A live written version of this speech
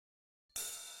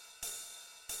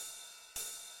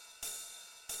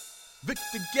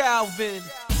Victor Galvan.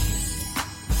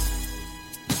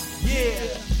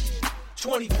 Yeah.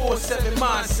 24/7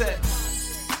 mindset.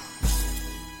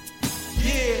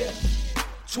 Yeah.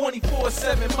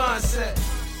 24/7 mindset.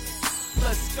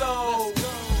 Let's go.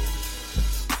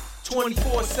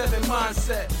 24/7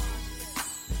 mindset.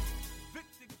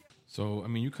 So, I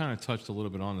mean, you kind of touched a little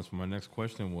bit on this, but my next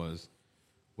question was,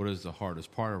 what is the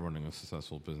hardest part of running a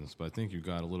successful business? But I think you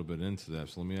got a little bit into that.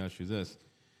 So let me ask you this.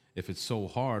 If it's so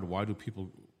hard, why do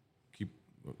people keep...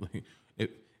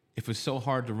 If it's so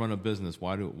hard to run a business,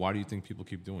 why do you think people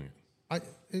keep doing it?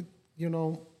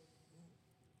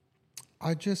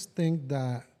 I just think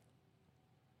that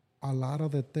a lot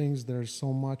of the things, there's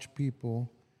so much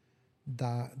people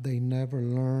that they never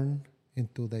learn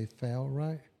until they fail,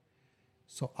 right?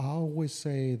 So I always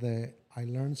say that I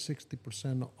learn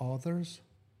 60% of others,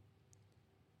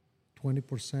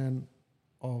 20%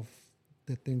 of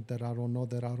the things that I don't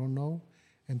know,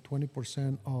 and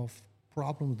 20% of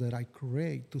problems that I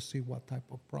create to see what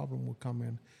type of problem will come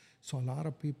in. So a lot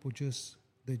of people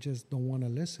they just don't want to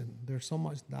listen. There's so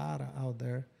much data out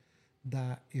there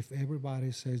that if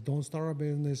everybody says, don't start a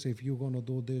business if you're going to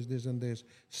do this, this, and this,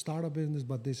 start a business,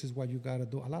 but this is what you got to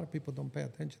do. A lot of people don't pay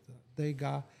attention to that.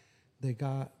 They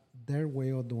got their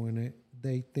way of doing it.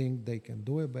 They think they can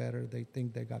do it better. They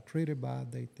think they got treated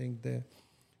bad. They think that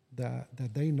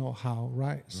they know how,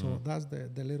 right? Mm. So that's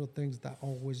the little things that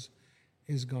always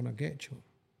is gonna get you.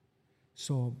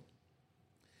 So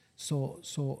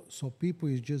people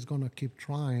is just gonna keep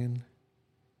trying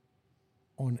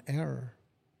on error,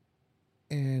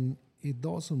 and it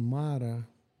doesn't matter.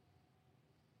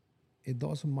 It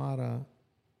doesn't matter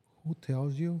who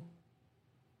tells you.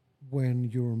 When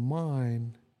your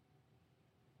mind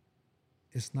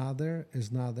is not there,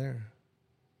 it's not there.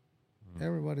 Mm.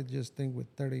 Everybody just think with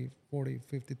 30, 40,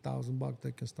 50,000 bucks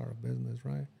they can start a business,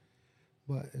 right?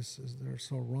 But they're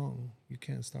so wrong. You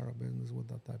can't start a business with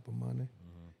that type of money.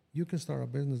 Mm-hmm. You can start a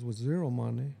business with zero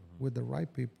money, mm-hmm, with the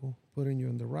right people, putting you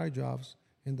in the right jobs,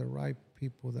 and the right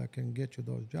people that can get you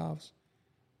those jobs,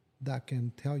 that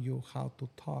can tell you how to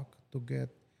talk to get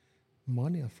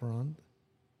money up front.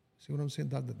 See what I'm saying?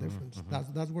 That's the difference.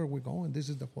 Mm-hmm. That's where we're going. This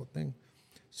is the whole thing.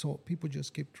 So people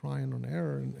just keep trying on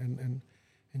error and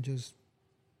just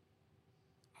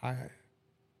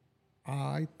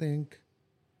I think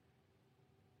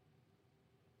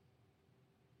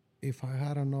if I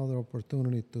had another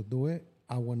opportunity to do it,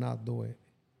 I would not do it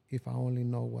if I only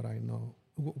know what I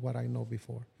know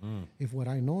before. Mm. If what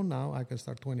I know now, I can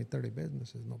start 20, 30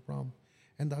 businesses, no problem.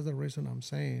 And that's the reason I'm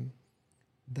saying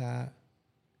that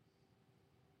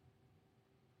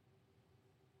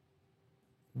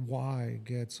why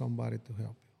get somebody to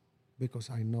help you? Because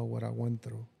I know what I went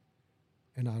through,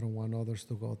 and I don't want others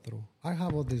to go through. I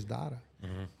have all this data.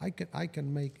 Mm-hmm. I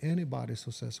can make anybody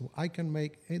successful.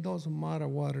 It doesn't matter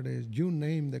what it is. You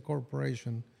name the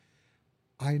corporation,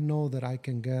 I know that I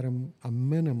can get them a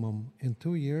minimum in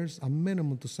 2 years, a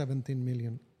minimum to 17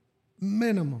 million,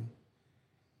 minimum.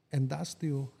 And that's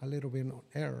still a little bit of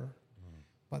error. Mm.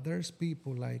 But there's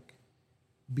people like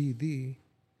BD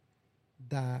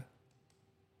that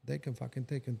they can fucking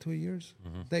take in 2 years.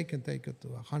 Mm-hmm. They can take it to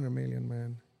 100 million,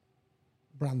 man.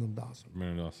 Brandon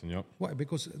Dawson. Yep. Why?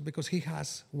 Because he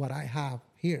has what I have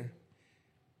here.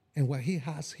 And what he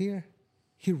has here,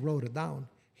 he wrote it down.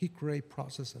 He created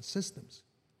process and systems.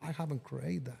 I haven't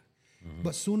created that. Mm-hmm. But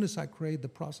as soon as I create the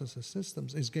process and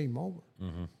systems, it's game over.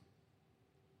 Mm-hmm.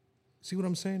 See what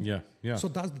I'm saying? Yeah. So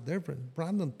that's the difference.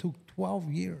 Brandon took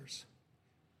 12 years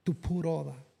to put all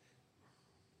that.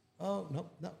 Oh, no.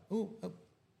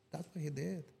 That's what he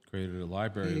did. Created a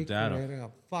library of data. He created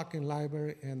a fucking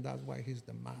library, and that's why he's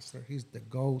the master. He's the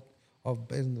GOAT of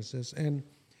businesses. And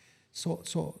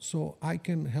so I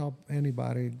can help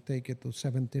anybody take it to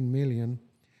 17 million.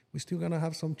 We're still going to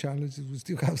have some challenges.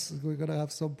 We're going to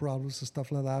have some problems and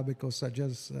stuff like that, because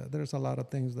there's a lot of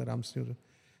things that I'm still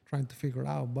trying to figure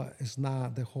out, but it's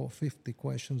not the whole 50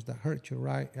 questions that hurt you,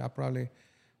 right? I probably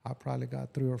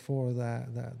got 3 or 4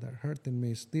 that hurting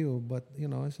me still, but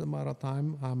it's a matter of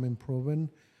time. I'm improving.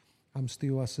 I'm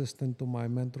still assistant to my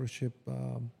mentorship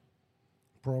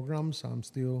programs. I'm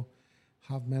still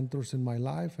have mentors in my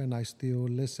life, and I still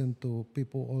listen to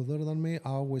people older than me. I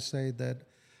always say that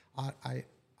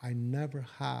I never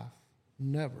have,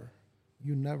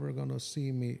 you're never gonna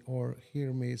see me or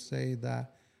hear me say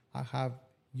that I have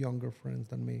younger friends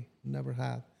than me. Never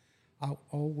had. I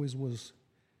always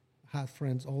had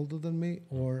friends older than me,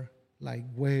 or like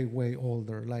way, way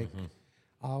older. Like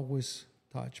I always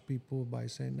touch people by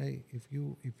saying, hey, if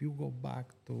you go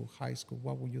back to high school,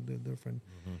 what would you do different?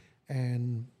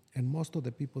 And most of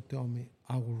the people tell me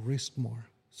I will risk more.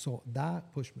 So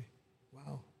that pushed me.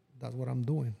 That's what I'm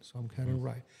doing. So I'm heading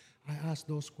right. I ask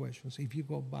those questions. If you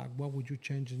go back, what would you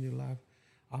change in your life?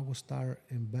 I will start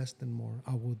investing more.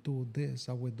 I will do this.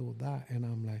 I will do that. And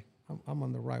I'm like, I'm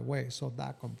on the right way. So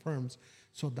that confirms.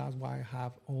 So that's why I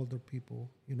have older people.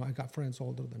 You know, I got friends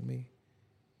older than me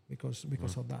because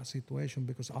of that situation,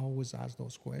 because I always ask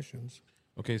those questions.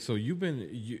 Okay, so you've been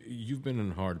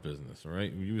in hard business, all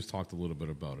right? You just talked a little bit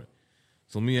about it.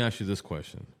 So let me ask you this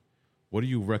question: what do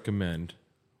you recommend,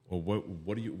 or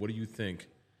what do you think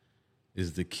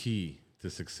is the key to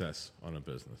success on a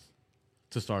business?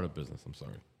 To start a business, I'm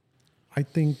sorry. I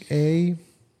think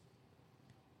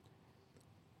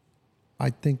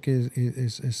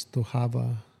is to have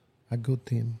a good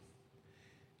team.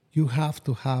 You have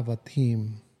to have a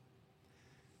team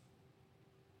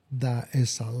that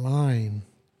is aligned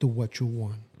to what you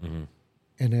want,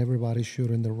 and everybody's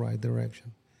shooting in the right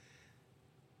direction.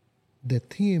 The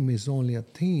team is only a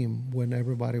team when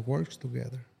everybody works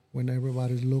together, when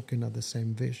everybody's looking at the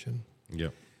same vision. Yeah.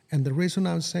 And the reason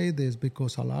I say this is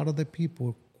because a lot of the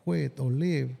people quit or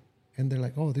leave, and they're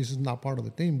like, oh, this is not part of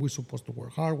the team. We're supposed to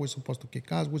work hard. We're supposed to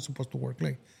kick ass. We're supposed to work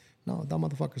late. No, that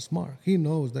motherfucker's smart. He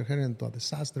knows they're heading into a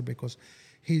disaster because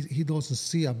he doesn't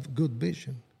see a good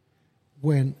vision.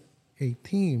 When a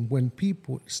team, when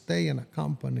people stay in a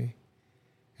company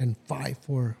and fight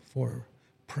for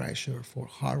pressure, for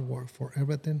hard work, for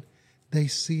everything, they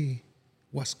see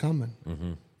what's coming.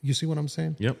 You see what I'm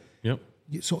saying? Yep.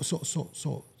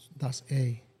 So that's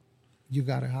A. You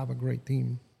got to have a great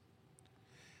team.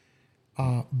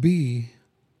 B,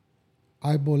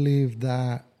 I believe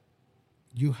that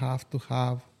you have to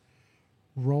have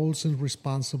roles and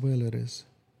responsibilities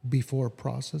before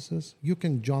processes. You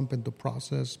can jump into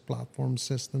process, platform,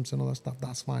 systems, and all that stuff.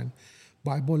 That's fine.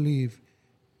 But I believe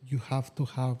you have to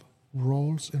have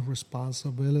roles and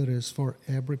responsibilities for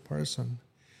every person,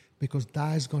 because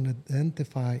that is going to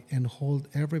identify and hold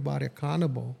everybody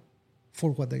accountable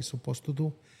for what they're supposed to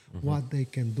do, what they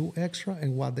can do extra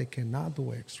and what they cannot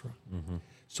do extra.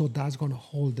 So that's going to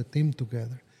hold the team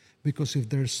together. Because if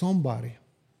there's somebody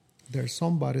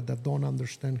that don't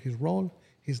understand his role,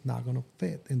 he's not going to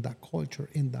fit in that culture,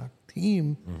 in that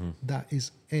team that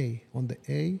is A. On the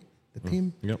A, the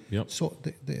team. Yep. So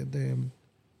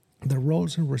the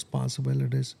roles and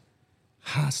responsibilities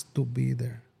has to be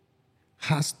there.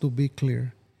 Has to be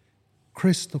clear,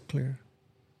 crystal clear.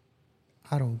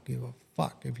 I don't give a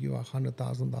fuck if you're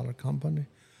 $100,000 company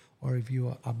or if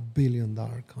you're $1 billion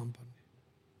company.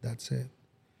 That's it.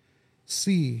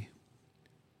 C,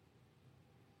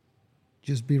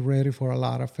 just be ready for a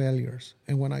lot of failures.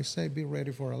 And when I say be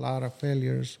ready for a lot of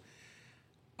failures,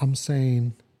 I'm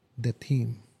saying the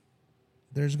team.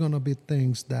 There's going to be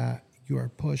things that you are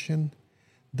pushing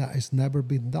that has never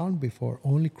been done before.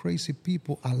 Only crazy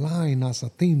people align as a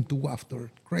team to go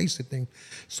after crazy things.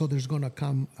 So there's going to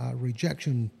come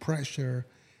rejection, pressure,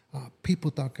 people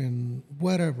talking,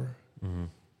 whatever.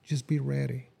 Just be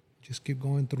ready. Just keep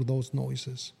going through those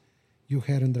noises. You're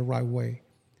heading the right way.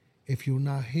 If you're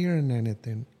not hearing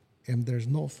anything and there's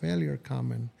no failure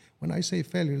coming, when I say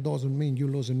failure, it doesn't mean you're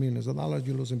losing millions of dollars,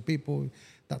 you're losing people,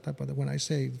 that type of thing. When I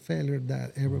say failure,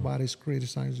 that everybody's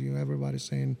criticizing you, everybody's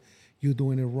saying you're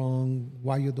doing it wrong,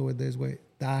 why you do it this way,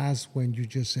 that's when you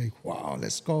just say, wow,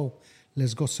 let's go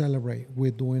celebrate.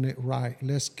 We're doing it right.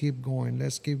 Let's keep going.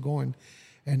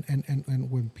 And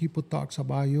when people talks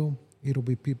about you, it'll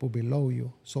be people below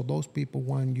you. So those people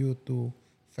want you to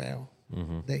fail.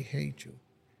 They hate you.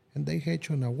 And they hate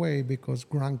you in a way because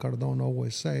Grant Cardone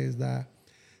always says that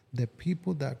the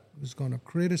people that is going to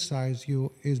criticize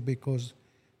you is because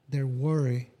they're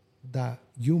worried that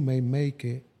you may make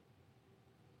it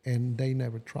and they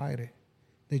never tried it.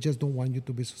 They just don't want you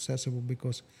to be successful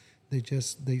because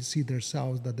they see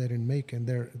themselves that they didn't make it, and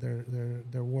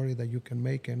they're worried that you can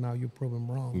make it, and now you prove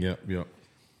them wrong. Yep.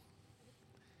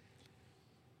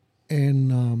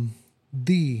 And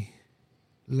D,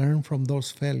 learn from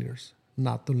those failures,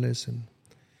 not to listen.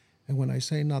 And when I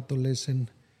say not to listen,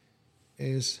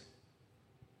 is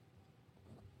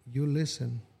you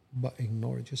listen but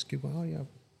ignore it. Just keep going. Oh yeah,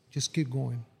 just keep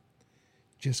going.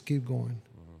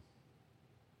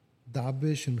 That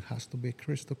vision has to be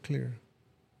crystal clear.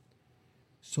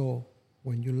 So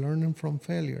when you're learning from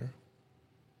failure,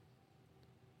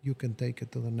 you can take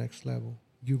it to the next level.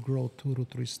 You grow 2 to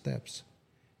 3 steps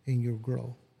in your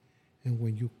growth. And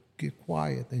when you get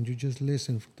quiet and you just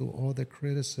listen to all the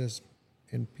criticism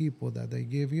and people that they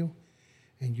give you,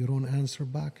 and you don't answer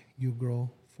back, you grow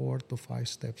 4 to 5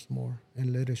 steps more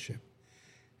in leadership.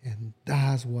 And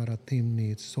that's what a team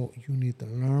needs. So you need to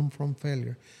learn from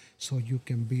failure so you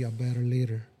can be a better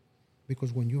leader.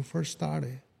 Because when you first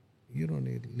started, you don't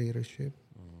need leadership.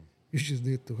 You just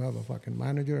need to have a fucking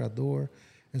manager, a doer,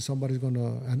 and somebody's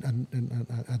gonna and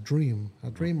a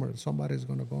dreamer. Somebody's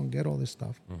gonna go and get all this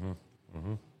stuff.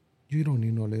 You don't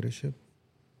need no leadership.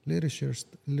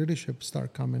 Leadership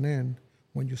start coming in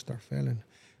when you start failing.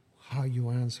 How you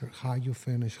answer, how you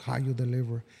finish, how you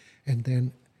deliver, and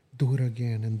then do it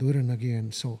again and do it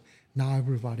again. So now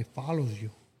everybody follows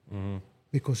you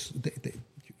because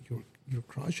you're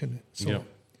crushing it. So, Yep.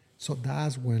 so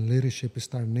that's when leadership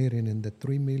start needing in the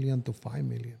 3 million to 5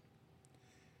 million.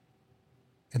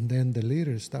 And then the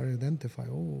leaders start identify,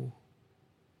 oh,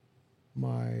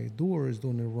 my doer is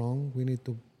doing it wrong. We need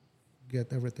to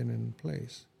get everything in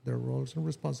place. Their roles and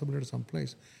responsibilities in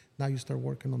place. Now you start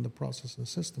working on the process and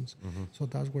systems. So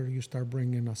that's where you start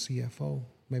bringing a CFO,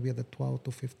 maybe at the 12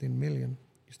 to 15 million.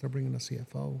 You start bringing a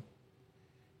CFO.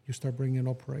 You start bringing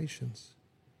operations.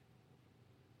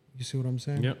 You see what I'm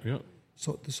saying? Yep.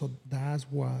 So that's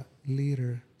what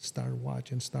leaders start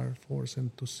watching, start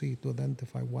forcing to see, to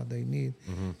identify what they need.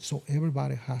 So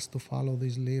everybody has to follow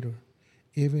this leader,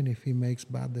 even if he makes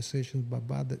bad decisions. But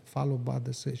follow bad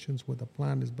decisions with a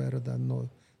plan is better than no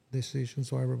decisions.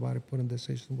 So everybody putting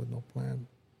decisions with no plan.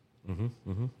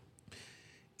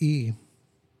 E.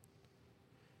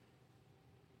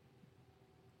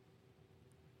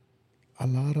 A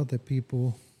lot of the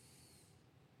people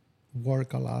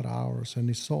work a lot of hours, and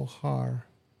it's so hard.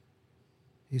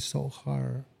 It's so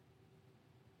hard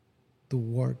to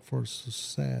work for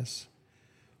success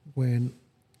when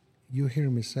you hear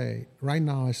me say, right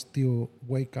now I still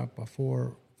wake up at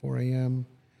 4 a.m.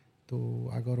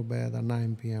 I go to bed at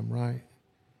 9 p.m., right?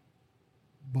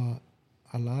 But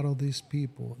a lot of these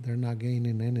people, they're not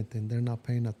gaining anything. They're not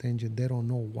paying attention. They don't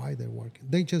know why they're working.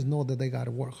 They just know that they got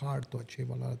to work hard to achieve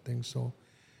a lot of things.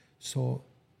 So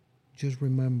just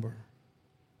remember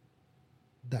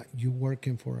that you're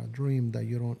working for a dream that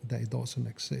it doesn't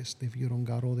exist if you don't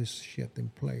got all this shit in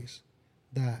place.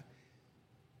 That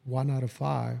 1 out of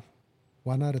 5,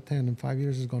 1 out of 10 in 5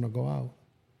 years is going to go out.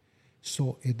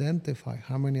 So identify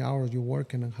how many hours you're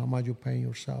working and how much you're paying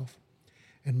yourself.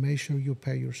 And make sure you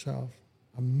pay yourself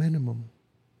a minimum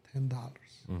 $10.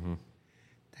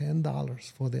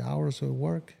 $10 for the hours of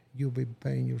work, you'll be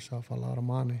paying yourself a lot of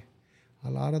money.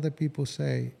 A lot of the people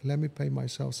say, let me pay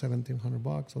myself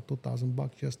 $1,700 or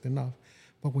 $2,000, just enough.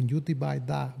 But when you divide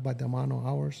that by the amount of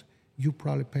hours, you're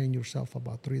probably paying yourself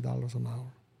about $3 an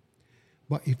hour.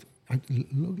 But if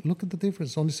look at the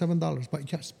difference, only $7, but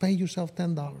just pay yourself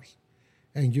 $10.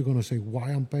 And you're going to say,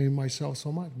 why I'm paying myself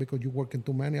so much? Because you're working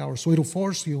too many hours. So it'll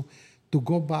force you to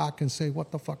go back and say,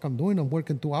 what the fuck I'm doing? I'm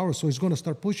working 2 hours. So it's going to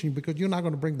start pushing you because you're not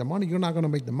going to bring the money. You're not going to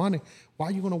make the money. Why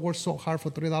are you going to work so hard for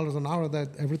 $3 an hour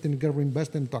that everything gets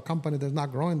reinvested into a company that's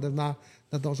not growing, that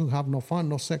doesn't have no fun,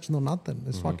 no sex, no nothing?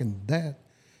 It's fucking dead.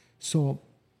 So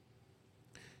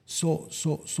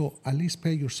at least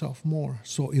pay yourself more.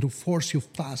 So it'll force you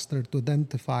faster to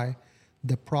identify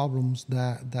the problems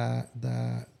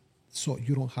that so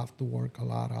you don't have to work a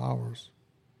lot of hours.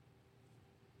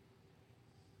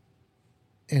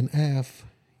 And F,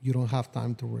 you don't have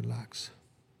time to relax.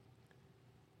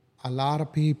 A lot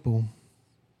of people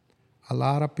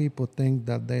think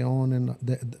that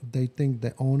they think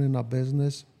that owning a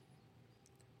business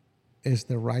is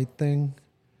the right thing.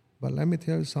 But let me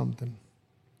tell you something.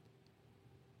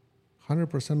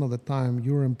 100% of the time,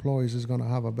 your employees is going to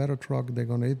have a better truck. They're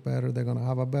going to eat better. They're going to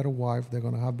have a better wife. They're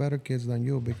going to have better kids than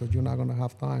you because you're not going to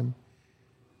have time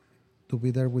to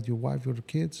be there with your wife or your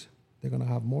kids. They're going to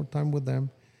have more time with them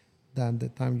than the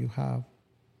time you have.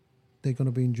 They're going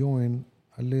to be enjoying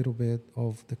a little bit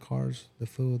of the cars, the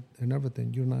food, and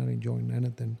everything. You're not enjoying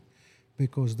anything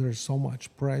because there's so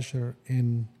much pressure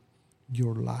in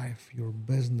your life, your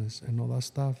business, and all that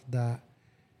stuff that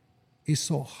it's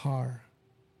so hard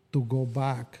to go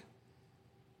back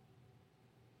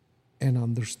and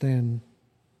understand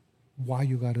why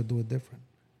you got to do it different,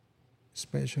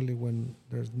 especially when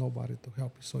there's nobody to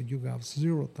help you. So you have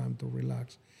zero time to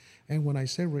relax. And when I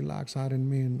say relax, I didn't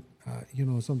mean,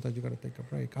 sometimes you got to take a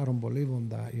break. I don't believe in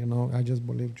that, I just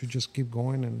believe you just keep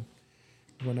going, and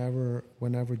whenever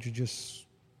you just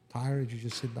tired, you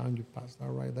just sit down, you pass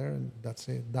out right there, and that's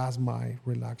it. That's my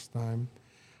relaxed time.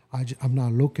 I'm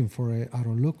not looking for it. I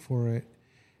don't look for it.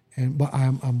 But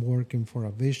I'm working for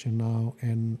a vision now,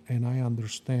 and I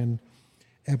understand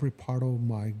every part of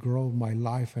my growth, my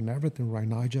life, and everything right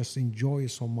now. I just enjoy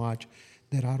it so much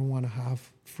that I don't want to have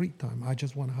free time. I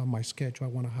just want to have my schedule. I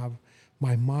want to have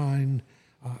my mind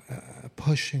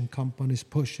pushing companies,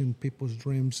 pushing people's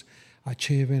dreams,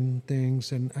 achieving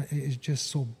things, and it's just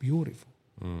so beautiful.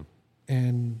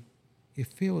 And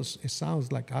it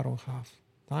sounds like I don't have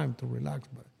time to relax,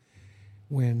 but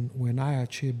when I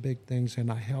achieve big things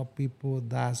and I help people,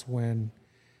 that's when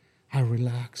I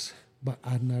relax. But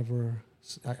I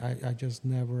just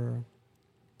never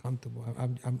comfortable.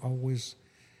 I'm always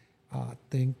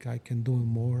think I can do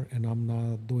more and I'm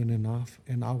not doing enough,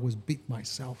 and I always beat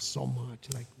myself so much.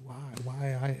 Like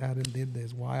why I hadn't did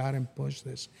this, why I didn't push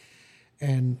this,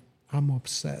 and I'm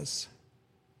obsessed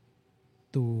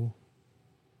to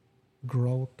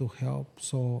grow, to help.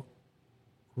 So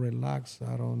relax,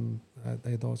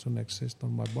 it doesn't exist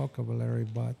on my vocabulary,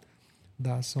 but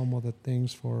that's some of the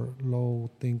things for low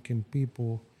thinking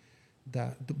people,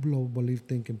 that low belief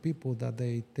thinking people, that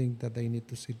they think that they need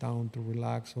to sit down to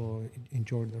relax or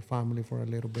enjoy their family for a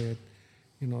little bit.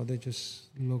 They just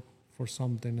look for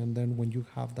something, and then when you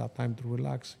have that time to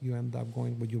relax, you end up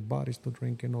going with your buddies to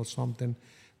drinking or something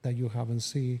that you haven't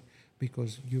seen,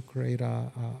 because you create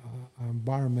a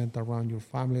environment around your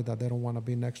family that they don't want to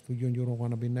be next to you, and you don't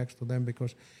want to be next to them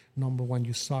because, number one,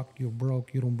 you suck, you're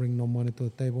broke, you don't bring no money to the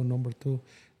table. Number two,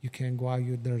 you can't go out.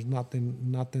 There's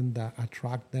nothing that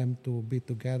attract them to be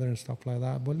together and stuff like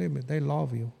that. Believe me, they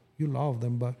love you. You love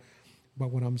them, but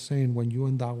what I'm saying, when you're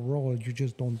in that role, you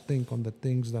just don't think on the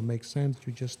things that make sense.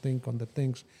 You just think on the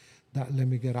things that, let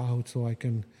me get out so I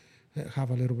can have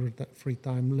a little bit of free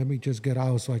time. Let me just get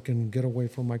out so I can get away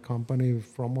from my company,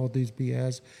 from all these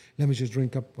BS. Let me just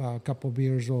drink a couple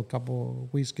beers or a couple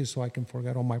whiskeys so I can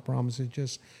forget all my promises.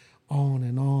 Just on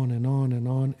and on and on and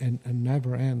on, and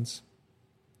never ends.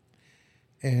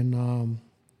 And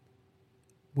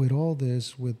with all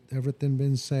this, with everything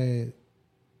being said,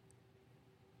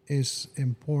 it's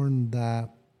important that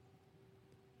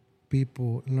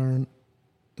people learn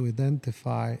to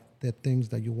identify the things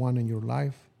that you want in your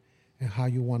life and how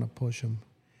you want to push them.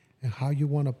 And how you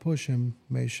want to push them,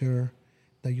 make sure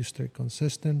that you stay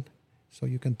consistent so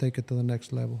you can take it to the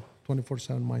next level.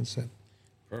 24/7 mindset.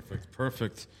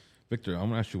 Perfect. Victor, I'm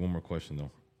going to ask you one more question,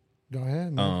 though. Go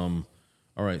ahead, man.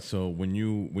 All right, so when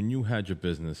you had your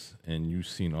business and you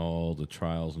seen all the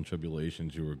trials and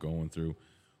tribulations you were going through,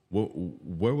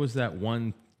 where was that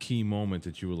one key moment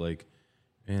that you were like,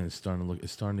 man, it's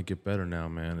starting to get better now,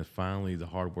 man. And finally, the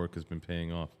hard work has been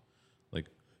paying off. Like,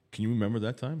 can you remember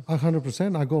that time?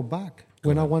 100%. I go back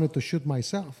when I wanted to shoot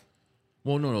myself.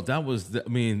 Well, no, that was the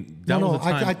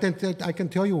time. I can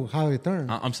tell you how it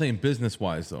turned. I'm saying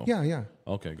business-wise, though. Yeah.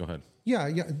 Okay, go ahead. Yeah,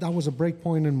 that was a break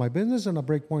point in my business and a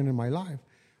break point in my life.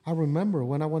 I remember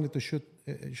when I wanted to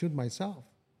shoot myself,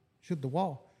 shoot the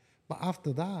wall. But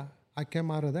after that, I came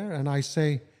out of there and I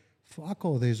say, fuck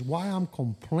all this. Why I'm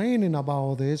complaining about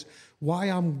all this?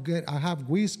 Why I have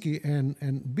whiskey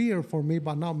and beer for me,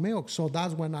 but not milk. So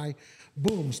that's when I,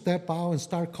 step out and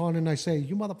start calling. I say,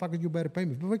 you motherfuckers, you better pay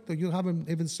me. Victor, you haven't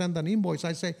even sent an invoice.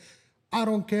 I say, I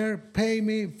don't care, pay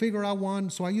me, figure out one.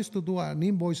 So I used to do an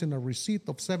invoice and a receipt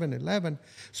of 7-Eleven.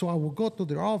 So I would go to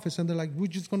their office and they're like, we're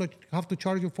just going to have to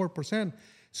charge you 4%.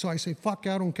 So I say, fuck,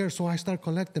 I don't care. So I start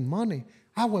collecting money.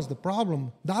 I was the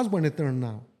problem. That's when it turned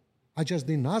out. I just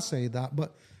did not say that,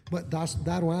 but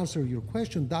that'll answer your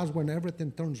question. That's when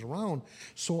everything turns around.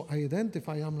 So I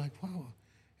identify, I'm like, wow,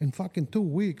 in fucking 2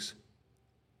 weeks,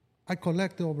 I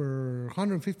collected over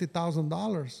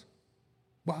 $150,000.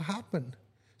 What happened?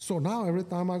 So now every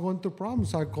time I go into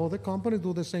problems, I call the company,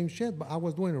 do the same shit, but I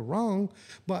was doing it wrong.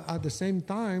 But at the same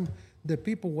time, the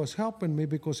people was helping me,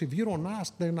 because if you don't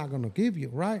ask, they're not going to give you,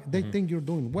 right? They think you're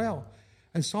doing well.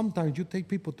 And sometimes you take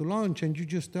people to lunch and you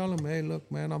just tell them, hey, look,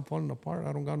 man, I'm falling apart.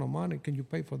 I don't got no money. Can you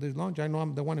pay for this lunch? I know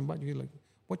I'm the one inviting you. Like,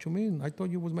 what you mean? I thought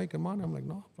you was making money. I'm like,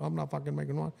 no, I'm not fucking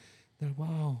making money. They're like,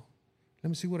 wow, let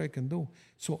me see what I can do.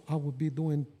 So I would be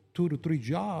doing 2 to 3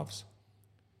 jobs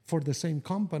for the same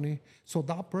company. So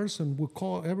that person would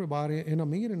call everybody in a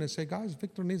meeting and say, guys,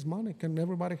 Victor needs money. Can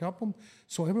everybody help him?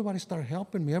 So everybody start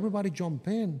helping me. Everybody jump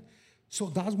in. So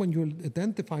that's when you're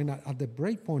identifying at the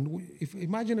break point.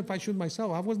 Imagine if I shoot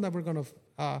myself, I was never going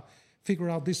to figure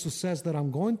out this success that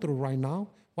I'm going through right now.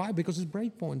 Why? Because it's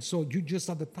break point. So you just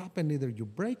at the top, and either you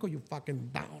break or you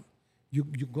fucking down. You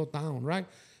go down, right?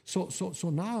 So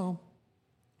now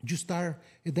you start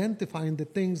identifying the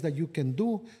things that you can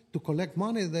do to collect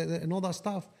money and all that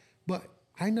stuff. But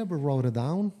I never wrote it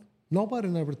down. Nobody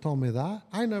never told me that.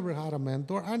 I never had a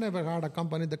mentor. I never had a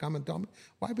company that come and tell me.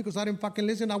 Why? Because I didn't fucking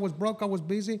listen. I was broke. I was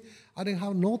busy. I didn't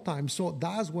have no time. So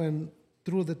that's when,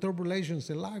 through the turbulations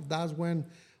in life, that's when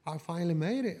I finally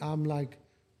made it. I'm like,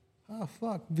 oh,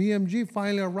 fuck. VMG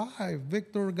finally arrived.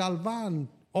 Victor Galvan,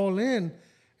 all in.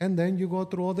 And then you go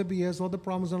through all the BS, all the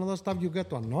problems and all that stuff. You get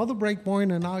to another break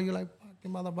point, and now you're like, fucking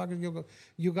motherfuckers,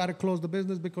 you got to close the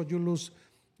business because you lose,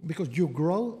 because you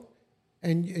grow.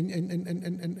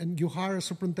 And you hire a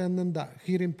superintendent that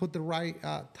he didn't put the right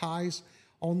ties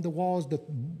on the walls. The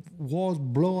walls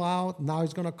blow out. Now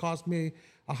it's gonna cost me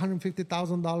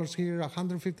 $150,000 here,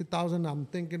 $150,000. I'm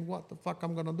thinking, what the fuck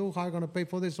I'm gonna do? How am I gonna pay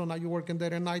for this? So now you're working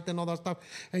there at night and all that stuff,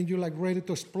 and you're like ready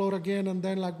to explode again. And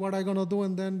then like, what am I gonna do?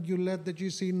 And then you let the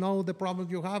GC know the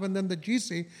problems you have, and then the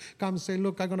GC comes and say,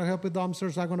 look, I'm gonna help with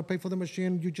dumpsters. I'm gonna pay for the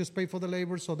machine. You just pay for the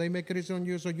labor, so they make it easy on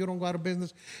you, so you don't go out of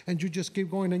business, and you just keep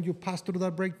going, and you pass through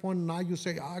that break point. And now you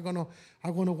say, I'm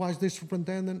gonna watch this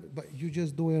superintendent, but you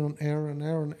just do it on error and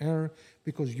error and error.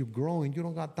 Because you're growing, you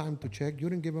don't got time to check. You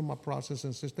didn't give him a process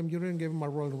and system. You didn't give him a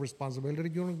role and responsibility.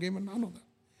 You didn't give him none of that.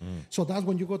 So that's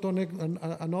when you go to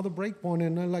another break point,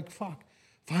 and they're like, fuck.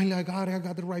 Finally, I got it. I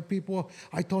got the right people.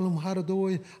 I told him how to do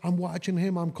it. I'm watching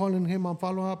him. I'm calling him. I'm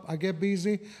following up. I get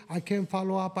busy. I can't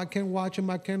follow up. I can't watch him.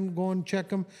 I can't go and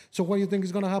check him. So what do you think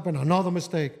is going to happen? Another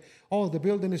mistake. Oh, the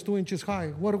building is 2 inches high.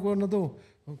 What are we going to do?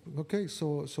 Okay,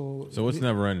 so it's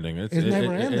never ending. It's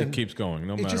never ending. It keeps going,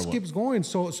 no matter what. It just keeps going.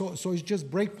 So it's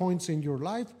just break points in your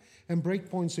life and break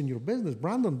points in your business.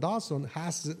 Brandon Dawson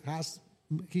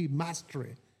he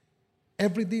mastery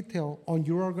every detail on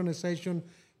your organization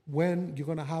when you're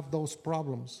gonna have those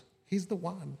problems. He's the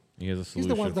one. He has a He's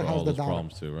the solution one that for has all the those data.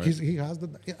 problems too, right? He has the.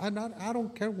 I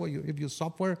don't care what if your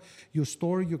software, your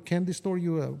store, your candy store,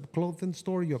 your clothing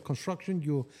store, your construction,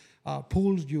 your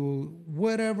pools, your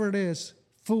whatever it is,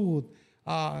 food,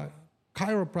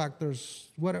 chiropractors,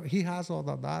 whatever. He has all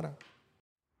the data.